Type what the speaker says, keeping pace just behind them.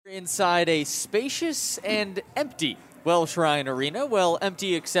inside a spacious and empty Welsh-Ryan arena. Well,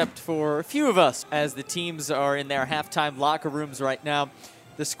 empty except for a few of us, as the teams are in their halftime locker rooms right now.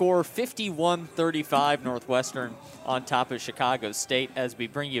 The score 51-35 Northwestern on top of Chicago State as we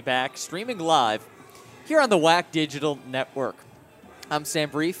bring you back streaming live here on the WAC Digital Network. I'm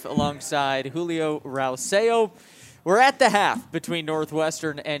Sam Brief alongside Julio Rauseo. We're at the half between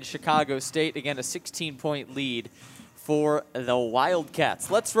Northwestern and Chicago State. Again, a 16-point lead for the Wildcats.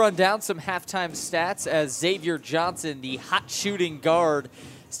 Let's run down some halftime stats as Xavier Johnson, the hot shooting guard,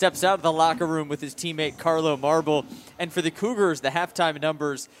 steps out of the locker room with his teammate Carlo Marble. And for the Cougars, the halftime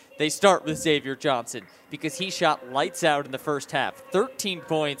numbers, they start with Xavier Johnson because he shot lights out in the first half. 13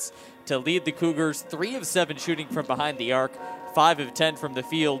 points to lead the Cougars, 3 of 7 shooting from behind the arc, 5 of 10 from the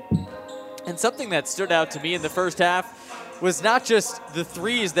field. And something that stood out to me in the first half was not just the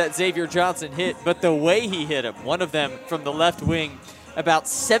threes that Xavier Johnson hit, but the way he hit them. One of them from the left wing, about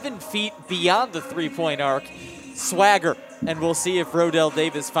 7 feet beyond the three-point arc. Swagger. And we'll see if Rodell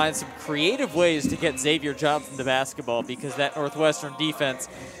Davis finds some creative ways to get Xavier Johnson the basketball, because that Northwestern defense,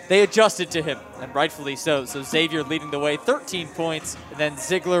 they adjusted to him, and rightfully so. So Xavier leading the way, 13 points, and then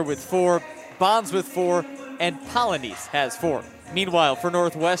Ziegler with 4, Bonds with 4, and Polynice has 4. Meanwhile, for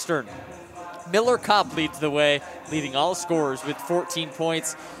Northwestern, Miller Kopp leads the way, leading all scorers with 14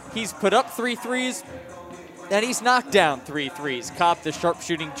 points. He's put up 3 threes, and he's knocked down 3 threes. Kopp, the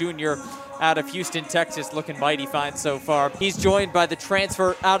sharpshooting junior out of Houston, Texas, looking mighty fine so far. He's joined by the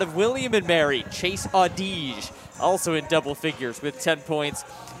transfer out of William & Mary, Chase Audige, also in double figures with 10 points.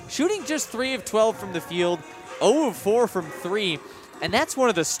 Shooting just 3 of 12 from the field, 0 of 4 from 3. And that's one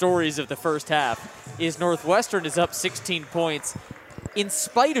of the stories of the first half, is Northwestern is up 16 points in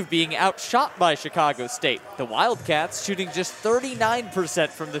spite of being outshot by Chicago State. The Wildcats shooting just 39%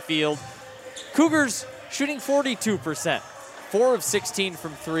 from the field. Cougars shooting 42%, 4 of 16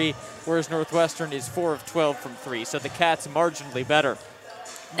 from 3, whereas Northwestern is 4 of 12 from 3, so the Cats marginally better.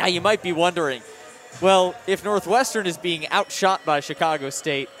 Now you might be wondering, well, if Northwestern is being outshot by Chicago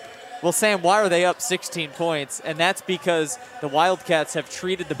State, well, Sam, why are they up 16 points? And that's because the Wildcats have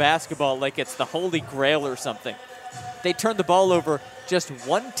treated the basketball like it's the Holy Grail or something. They turned the ball over just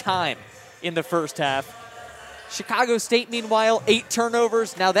 1 time in the first half. Chicago State, meanwhile, 8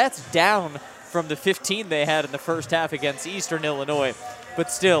 turnovers. Now that's down from the 15 they had in the first half against Eastern Illinois,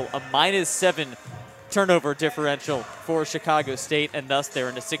 but still a -7 turnover differential for Chicago State, and thus they're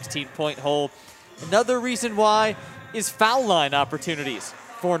in a 16-point hole. Another reason why is foul line opportunities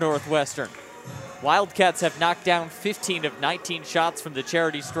for Northwestern. Wildcats have knocked down 15 of 19 shots from the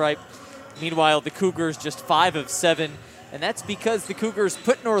charity stripe. Meanwhile, the Cougars just 5 of 7, and that's because the Cougars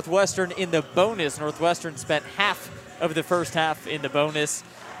put Northwestern in the bonus. Northwestern spent half of the first half in the bonus,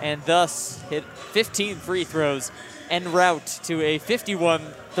 and thus hit 15 free throws en route to a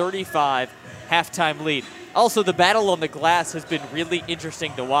 51-35 halftime lead. Also, the battle on the glass has been really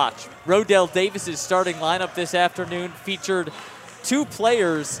interesting to watch. Rodell Davis's starting lineup this afternoon featured 2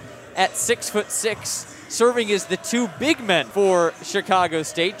 players at 6'6", serving as the 2 big men for Chicago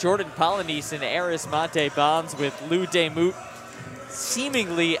State, Jordan Polynice and Aris Monte Bonds, with Lou Demout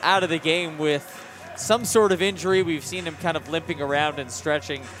seemingly out of the game with some sort of injury. We've seen him kind of limping around and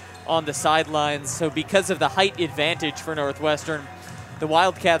stretching on the sidelines. So because of the height advantage for Northwestern, the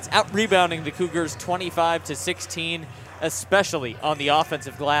Wildcats out-rebounding the Cougars 25-16, especially on the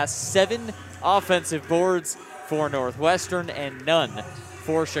offensive glass. 7 offensive boards for Northwestern and none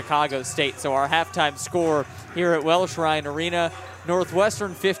for Chicago State. So our halftime score here at Welsh-Ryan Arena,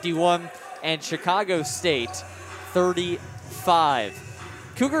 Northwestern 51 and Chicago State 35.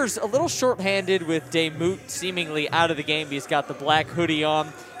 Cougars a little short-handed with Demout seemingly out of the game. He's got the black hoodie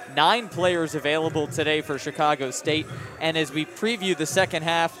on. 9 players available today for Chicago State. And as we preview the second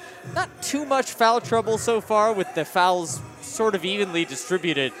half, not too much foul trouble so far, with the fouls sort of evenly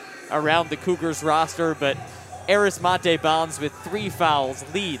distributed around the Cougars roster, but Aris Monte Bonds with 3 fouls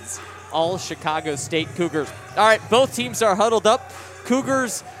leads all Chicago State Cougars. All right, both teams are huddled up.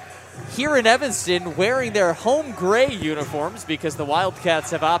 Cougars here in Evanston wearing their home gray uniforms because the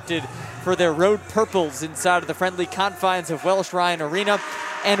Wildcats have opted for their road purples inside of the friendly confines of Welsh-Ryan Arena.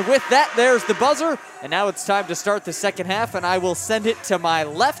 And with that, there's the buzzer. And now it's time to start the second half, and I will send it to my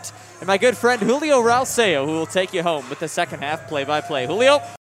left and my good friend Julio Rauseo, who will take you home with the second half play-by-play. Julio?